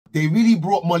They really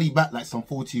brought Molly back like some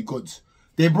 40 goods.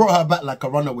 They brought her back like a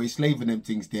runaway slave and them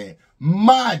things there.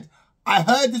 Mad. I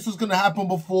heard this was going to happen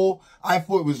before. I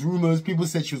thought it was rumours. People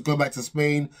said she was going back to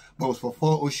Spain, but it was for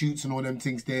photo shoots and all them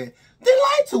things there. They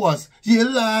lied to us. You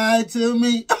lied to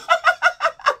me.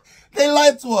 They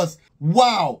lied to us.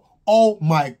 Wow. Oh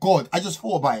my God. I just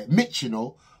thought about it. Mitch, you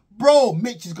know. Bro,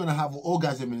 Mitch is going to have an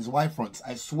orgasm in his wife fronts.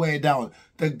 I swear down.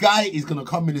 The guy is going to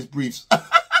come in his briefs.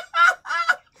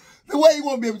 The way he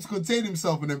won't be able to contain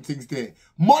himself and them things there.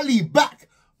 Molly back.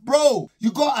 Bro,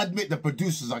 you got to admit the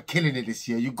producers are killing it this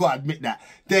year. You got to admit that.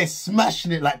 They're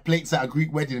smashing it like plates at a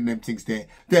Greek wedding and them things there.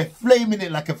 They're flaming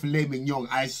it like a filet mignon.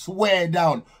 I swear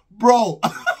down. Bro.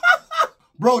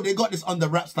 Bro, they got this under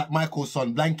wraps like Michael's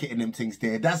son blanket and them things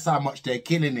there. That's how much they're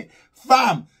killing it.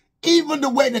 Fam, even the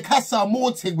way the Casa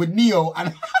Amor thing with Neo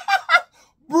and...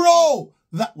 Bro,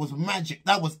 that was magic.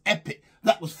 That was epic.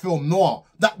 That was film noir.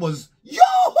 That was... Yo!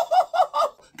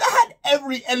 That had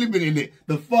every element in it.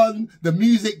 The fun, the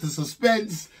music, the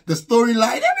suspense, the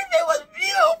storyline. Everything was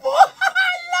beautiful.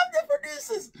 I love the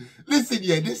producers. Listen,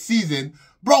 yeah, this season,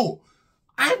 bro,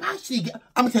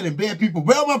 I'm telling bare people,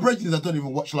 where are my brethren that don't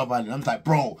even watch Love Island? I'm like,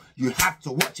 bro, you have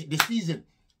to watch it this season.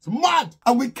 It's mad.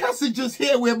 And with Casa just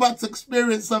here, we're about to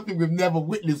experience something we've never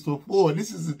witnessed before.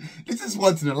 This is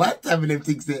once in a lifetime and them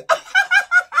things there.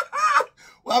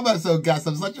 Why am I so gassed?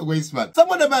 I'm such a waste man.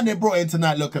 Some of the man they brought in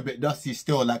tonight look a bit dusty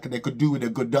still, like they could do with a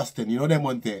good dusting. You know them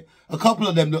one there? A couple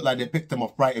of them look like they picked them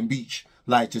off Brighton Beach,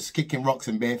 like just kicking rocks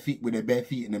and bare feet with their bare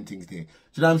feet and them things there. Do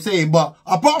you know what I'm saying? But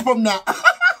apart from that,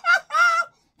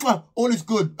 all is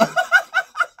good.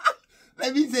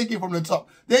 Let me take it from the top.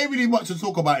 There ain't really much to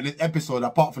talk about in this episode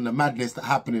apart from the madness that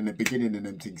happened in the beginning and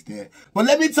them things there. But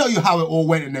let me tell you how it all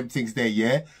went in them things there,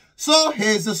 yeah? So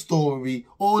here's a story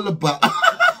all about...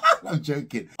 I'm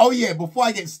joking. Oh yeah, before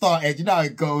I get started, you know how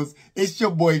it goes. It's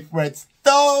your boy Fred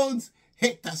Stones.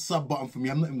 Hit that sub button for me.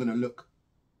 I'm not even going to look.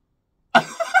 I'm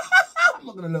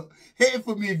not going to look. Hit it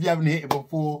for me if you haven't hit it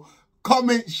before.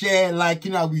 Comment, share, like,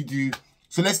 you know how we do.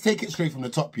 So let's take it straight from the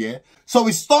top, yeah? So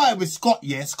we started with Scott,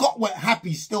 yeah? Scott went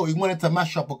happy still. He wanted to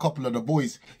mash up a couple of the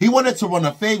boys. He wanted to run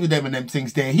a fade with them and them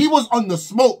things there. He was on the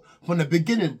smoke from the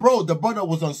beginning. Bro, the brother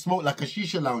was on smoke like a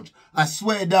shisha lounge. I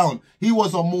swear down. He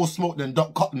was on more smoke than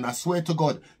Doc Cotton. I swear to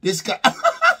God. This guy...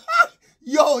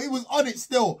 Yo, he was on it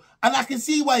still. And I can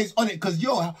see why he's on it. Because,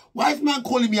 yo, why is man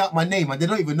calling me out my name? And they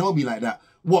don't even know me like that.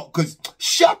 What? Because,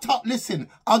 shut up, listen.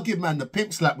 I'll give man the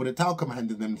pimp slap with a talcum hand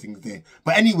and them things there.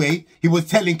 But anyway, he was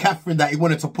telling Catherine that he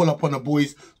wanted to pull up on the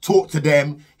boys, talk to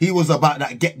them. He was about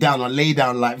that get down or lay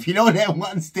down life. You know that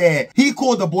one's there. He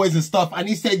called the boys and stuff and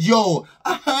he said, yo,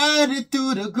 I heard it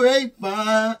through the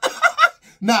grapevine.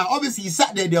 Now, obviously, he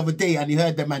sat there the other day and he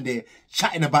heard them man there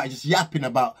chatting about, just yapping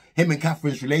about him and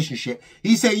Catherine's relationship.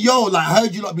 He said, yo, like, I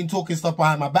heard you lot been talking stuff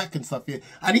behind my back and stuff here.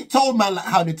 And he told man like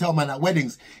how they tell man at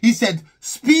weddings. He said,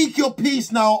 speak your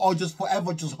piece now or just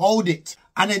forever, just hold it.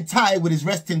 And then Ty with his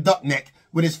resting duck neck,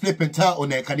 with his flipping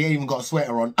turtleneck, and he ain't even got a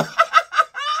sweater on.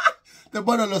 The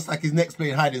brother looks like his neck's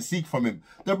playing hide and seek from him.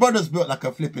 The brother's built like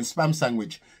a flipping spam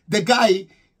sandwich. The guy,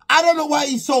 I don't know why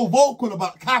he's so vocal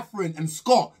about Catherine and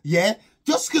Scott, yeah?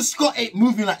 Just because Scott ain't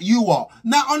moving like you are.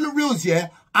 Now, on the reels, yeah,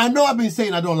 I know I've been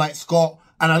saying I don't like Scott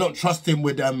and I don't trust him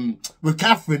with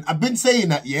Catherine. I've been saying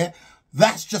that, yeah.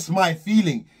 That's just my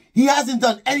feeling. He hasn't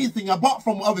done anything apart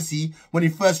from, obviously, when he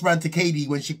first ran to Katie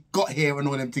when she got here and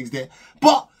all them things there.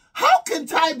 But how can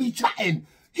Ty be chatting?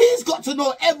 He's got to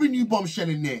know every new bombshell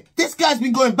in there. This guy's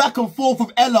been going back and forth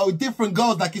with Ella with different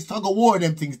girls like it's tug of war and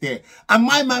them things there. And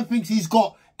my man thinks he's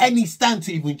got any stand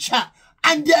to even chat.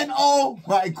 And then, oh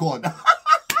my God.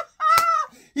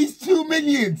 He's 2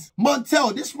 millions.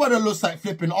 Montel, this brother looks like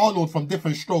flipping Arnold from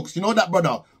Different Strokes. You know that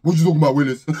brother? What you talking about,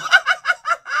 Willis?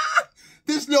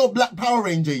 This little black Power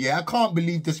Ranger, yeah, I can't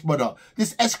believe this brother.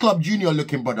 This S-Club Junior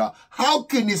looking brother. How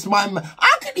can this man,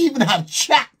 how can he even have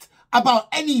chat about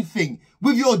anything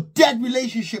with your dead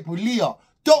relationship with Leah?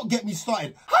 Don't get me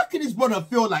started. How can this brother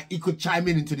feel like he could chime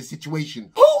in into the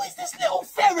situation? Who is this little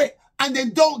ferret? And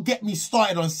then don't get me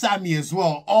started on Sammy as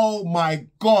well. Oh my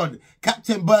God.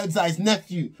 Captain Birdseye's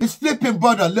nephew. His flipping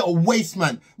brother, little waste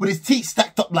man, with his teeth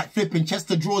stacked up like flipping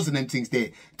Chester drawers and them things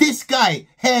there. This guy,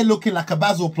 hair looking like a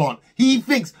basil plant. He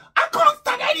thinks, I can't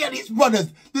stand any of these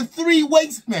brothers. The 3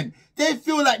 waste men. They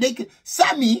feel like they can...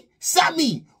 Sammy,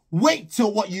 wait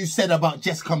till what you said about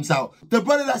Jess comes out. The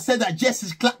brother that said that Jess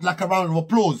is clapped like a round of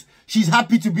applause. She's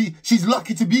lucky to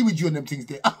be with you and them things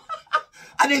there.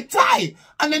 And then Ty,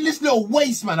 and then this little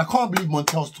waste man. I can't believe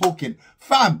Montel's talking.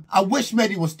 Fam, I wish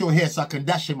Mehdi was still here so I can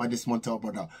dash him at this Montel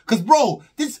brother. Because bro,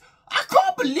 I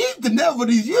can't believe the nerve of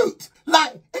these youths.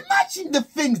 Like, imagine the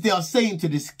things they are saying to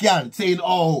this gal, saying,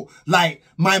 oh, like,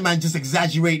 my man just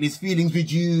exaggerating his feelings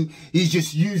with you. He's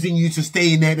just using you to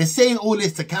stay in there. They're saying all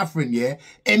this to Catherine, yeah?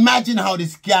 Imagine how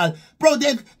this gal, bro,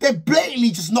 they're blatantly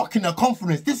just knocking her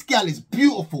confidence. This gal is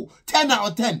beautiful. 10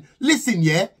 out of 10. Listen,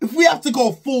 yeah? If we have to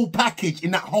go full package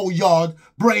in that whole yard,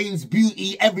 brains,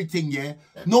 beauty, everything, yeah?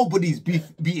 Nobody's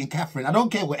beating Catherine. I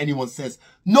don't care what anyone says.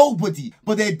 Nobody.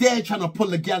 But they're there trying to pull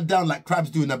the gal down like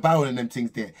crabs do in a barrel and them things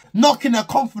there. Knocking her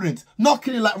confidence.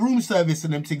 Knocking it like room service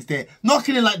and them things there.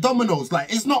 Knocking it like dominoes.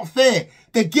 Like, it's not fair.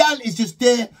 The gal is just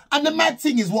there. And the mad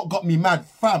thing is what got me mad.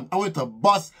 Fam, I went to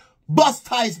bust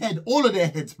Ty's head. All of their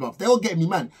heads, bruv. They all get me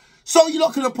mad. So you're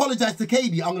not going to apologize to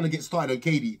Katie. I'm going to get started on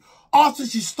Katie. After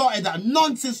she started that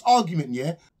nonsense argument,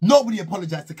 yeah, nobody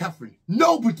apologized to Catherine.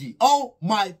 Nobody. Oh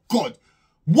my God.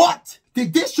 What? They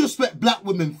disrespect black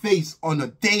women face on a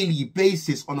daily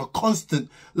basis, on a constant,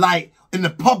 like in the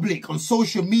public, on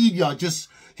social media, just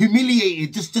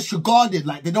humiliated, just disregarded,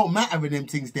 like they don't matter in them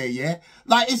things there, yeah?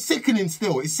 Like, it's sickening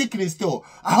still. It's sickening still.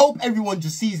 I hope everyone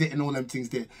just sees it in all them things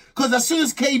there. Because as soon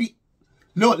as Katie...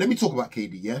 No, let me talk about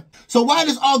Katie, yeah? So while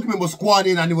this argument was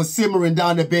squatting and it was simmering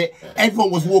down a bit, everyone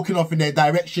was walking off in their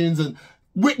directions and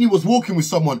Whitney was walking with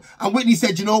someone. And Whitney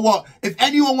said, you know what? If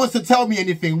anyone wants to tell me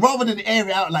anything, rather than air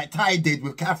it out like Ty did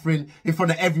with Catherine in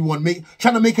front of everyone,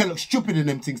 trying to make her look stupid in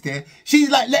them things there, she's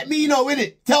like, let me know,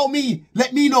 innit? Tell me.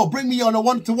 Let me know. Bring me on a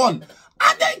one-to-one.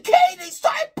 And then Katie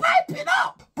started piping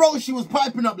up. Bro, she was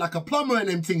piping up like a plumber and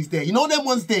them things there. You know them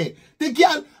ones there? The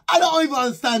girl, I don't even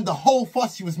understand the whole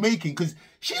fuss she was making because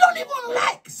she don't even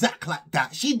like Zach like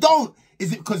that. She don't.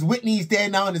 Is it because Whitney's there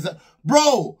now and is it?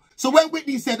 Bro, so when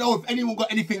Whitney said, oh, if anyone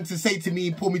got anything to say to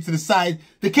me, pull me to the side,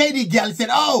 the Katie girl said,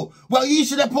 oh, well, you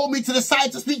should have pulled me to the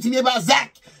side to speak to me about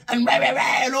Zach and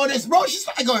and all this. Bro, she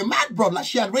started going mad, bro. Like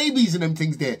she had rabies and them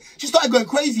things there. She started going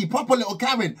crazy, proper little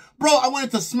Karen. Bro, I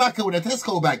wanted to smack her with a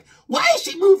Tesco bag. Why is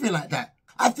she moving like that?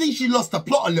 I think she lost the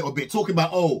plot a little bit, talking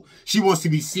about, oh, she wants to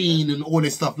be seen and all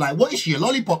this stuff. Like, what is she, a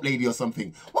lollipop lady or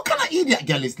something? What kind of idiot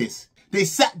girl is this? They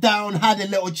sat down, had a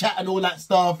little chat and all that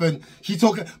stuff, and she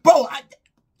talking... Bro,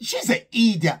 she's an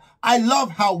idiot. I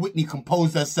love how Whitney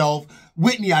composed herself.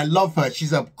 Whitney, I love her.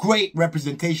 She's a great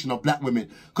representation of black women.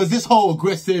 Because this whole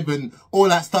aggressive and all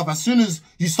that stuff, as soon as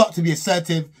you start to be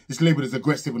assertive, it's labeled as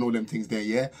aggressive and all them things there,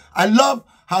 yeah? I love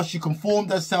how she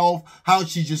conformed herself, how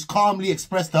she just calmly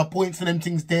expressed her points and them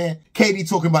things there. Katie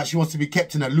talking about she wants to be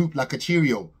kept in a loop like a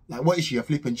Cheerio. Like, what is she, a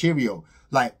flipping Cheerio?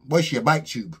 Like, what is she, a bike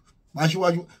tube? Why is she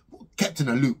kept in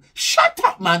a loop? Shut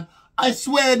up, man. I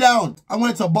swear down. I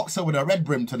wanted to box her with a red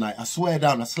brim tonight. I swear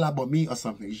down, a slab of meat or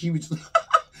something. She was just...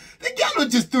 The girl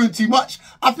was just doing too much.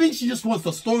 I think she just wants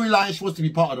the storyline. She wants to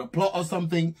be part of the plot or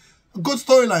something. A good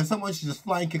storyline. Someone should just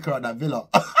flying kick her out that villa.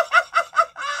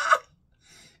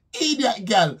 Idiot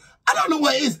girl. I don't know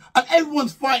what it is. And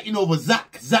everyone's fighting over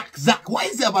Zach. What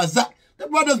is it about Zach? The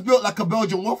brother's built like a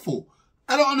Belgian waffle.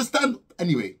 I don't understand.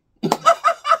 Anyway.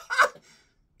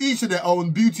 Each of their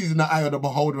own, beauties in the eye of the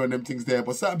beholder and them things there.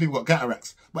 But certain people got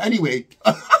cataracts. But anyway.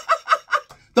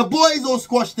 The boys all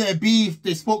squashed their beef.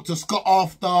 They spoke to Scott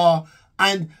after.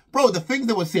 And, bro, the things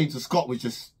they were saying to Scott was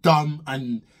just dumb.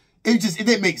 And it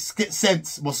didn't make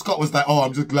sense. But Scott was like, oh,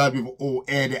 I'm just glad we've all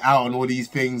aired it out and all these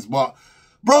things. But,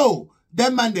 bro,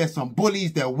 them man, there's some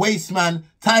bullies. They're waste, man.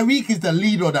 Tyrique is the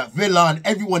leader of that villa. And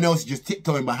everyone else is just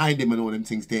tiptoeing behind him and all them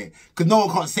things there. Because no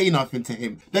one can't say nothing to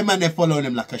him. Them man, they're following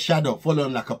him like a shadow. Following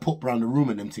him like a pup around the room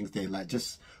and them things there. Like,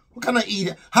 just, what kind of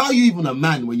idiot? How are you even a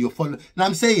man when you're following? You know what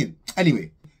I'm saying?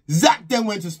 Anyway. Zach then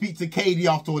went to speak to Katie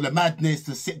after all the madness,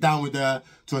 to sit down with her,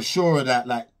 to assure her that,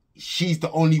 like, she's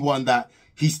the only one that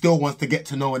he still wants to get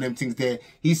to know and them things there.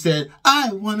 He said,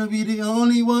 I want to be the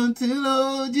only one to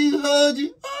hold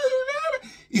you.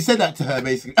 He said that to her,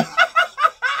 basically.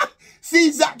 See,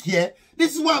 Zach here,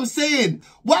 this is what I'm saying.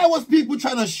 Why was people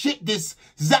trying to shit this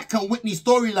Zach and Whitney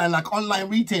storyline like online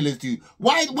retailers do?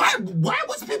 Why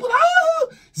was people, oh,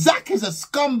 Zach is a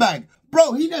scumbag.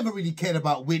 Bro, he never really cared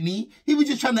about Whitney. He was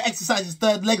just trying to exercise his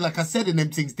third leg, like I said in them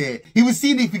things there. He was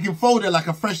seeing if he can fold it like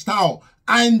a fresh towel.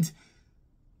 And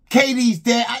Katie's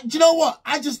there. Do you know what?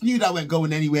 I just knew that weren't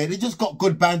going anywhere. They just got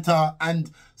good banter.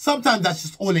 And sometimes that's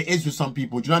just all it is with some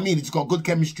people. Do you know what I mean? They just got good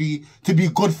chemistry to be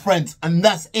good friends. And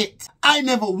that's it. I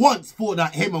never once thought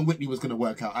that him and Whitney was going to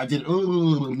work out. I did,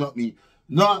 not me.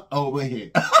 Not over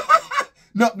here.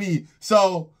 Not me.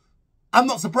 So, I'm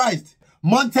not surprised.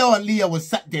 Montel and Leah was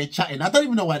sat there chatting. I don't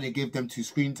even know why they gave them 2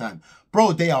 screen time.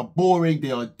 Bro, they are boring.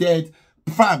 They are dead.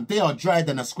 Fam, they are drier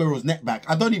than a squirrel's neck back.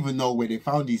 I don't even know where they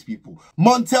found these people.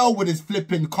 Montel with his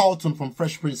flipping Carlton from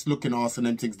Fresh Prince looking ass and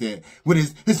them things there. With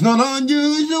his, it's not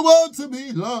unusual to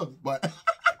be loved. But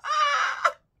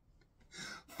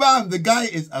Fam, the guy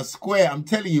is a square. I'm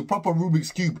telling you, proper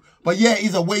Rubik's Cube. But yeah,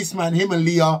 he's a waste man. Him and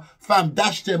Leah, fam,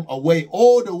 dash them away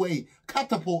all the way.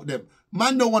 Catapult them.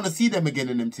 Man don't want to see them again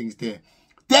in them things there.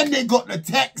 Then they got the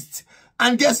text.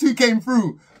 And guess who came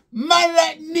through? Man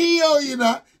like Neo, you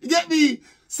know. You get me?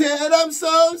 Said I'm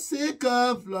so sick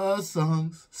of love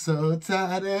songs. So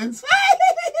tired and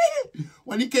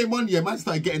when he came on, yeah, man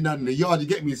started getting down in the yard. You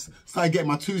get me? Started getting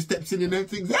my 2 steps in and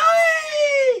everything.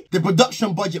 The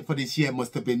production budget for this year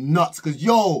must have been nuts. Because,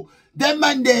 yo, them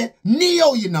man there,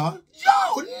 Neo, you know.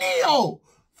 Yo, Neo.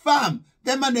 Fam,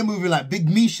 them man they're moving like Big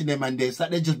Mish and them man there. It's like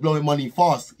they're just blowing money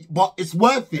fast. But it's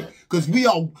worth it. Because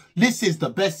this is the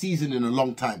best season in a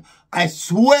long time. I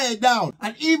swear down.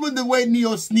 And even the way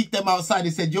Neo sneaked them outside,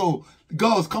 he said, yo,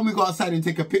 girls, come we go outside and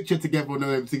take a picture together and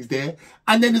everything's there.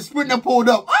 And then the sprinter pulled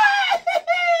up.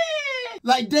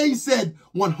 Like Dave said,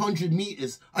 100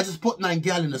 meters. I just put 9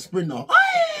 gal in a sprinter.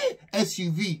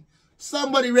 SUV.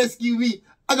 Somebody rescue me.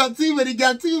 I got too many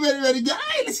gal, too many gal.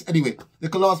 Anyway, they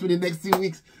could last me the next 2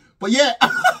 weeks. But yeah,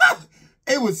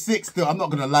 it was sick still. I'm not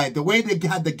going to lie. The way they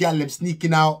had the gal them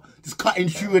sneaking out, just cutting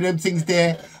through and them things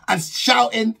there and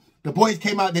shouting. The boys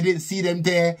came out, they didn't see them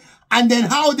there. And then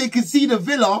how they could see the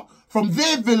villa from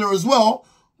their villa as well.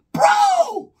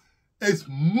 Bro, it's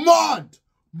mad.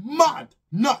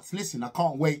 Nuts. Listen, I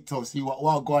can't wait to see what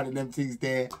Wild God and them things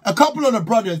there. A couple of the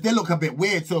brothers, they look a bit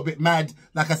weird, so a bit mad.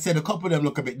 Like I said, a couple of them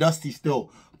look a bit dusty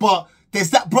still. But there's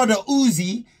that brother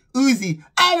Uzi.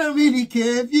 I don't really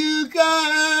care if you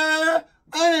care.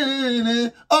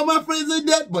 All my friends are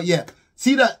dead. But yeah,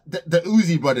 see the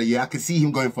Uzi brother, yeah, I can see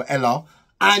him going for Ella.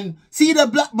 And see the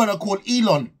black brother called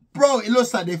Elon. Bro, it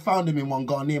looks like they found him in one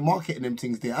Ghanaian market and them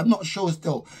things there. I'm not sure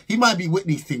still. He might be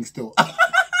Whitney's thing still. I'm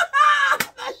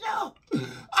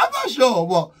not sure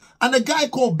what. And a guy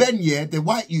called Ben, yeah, the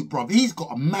white youth, bro, he's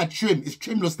got a mad trim. His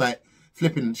trim looks like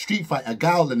flipping Street Fighter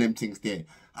gal and them things there.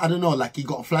 I don't know, like he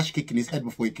got a flash kick in his head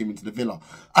before he came into the villa.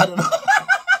 I don't know.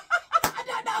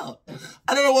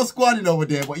 I don't know what's going on over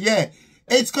there, but yeah,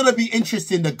 it's going to be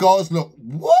interesting. The girls look,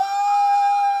 whoa!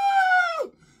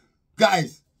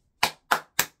 Guys,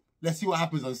 let's see what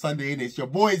happens on Sunday, innit? It's your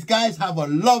boys. Guys, have a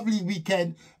lovely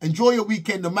weekend. Enjoy your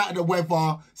weekend no matter the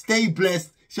weather. Stay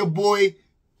blessed. It's your boy,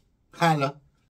 Hala.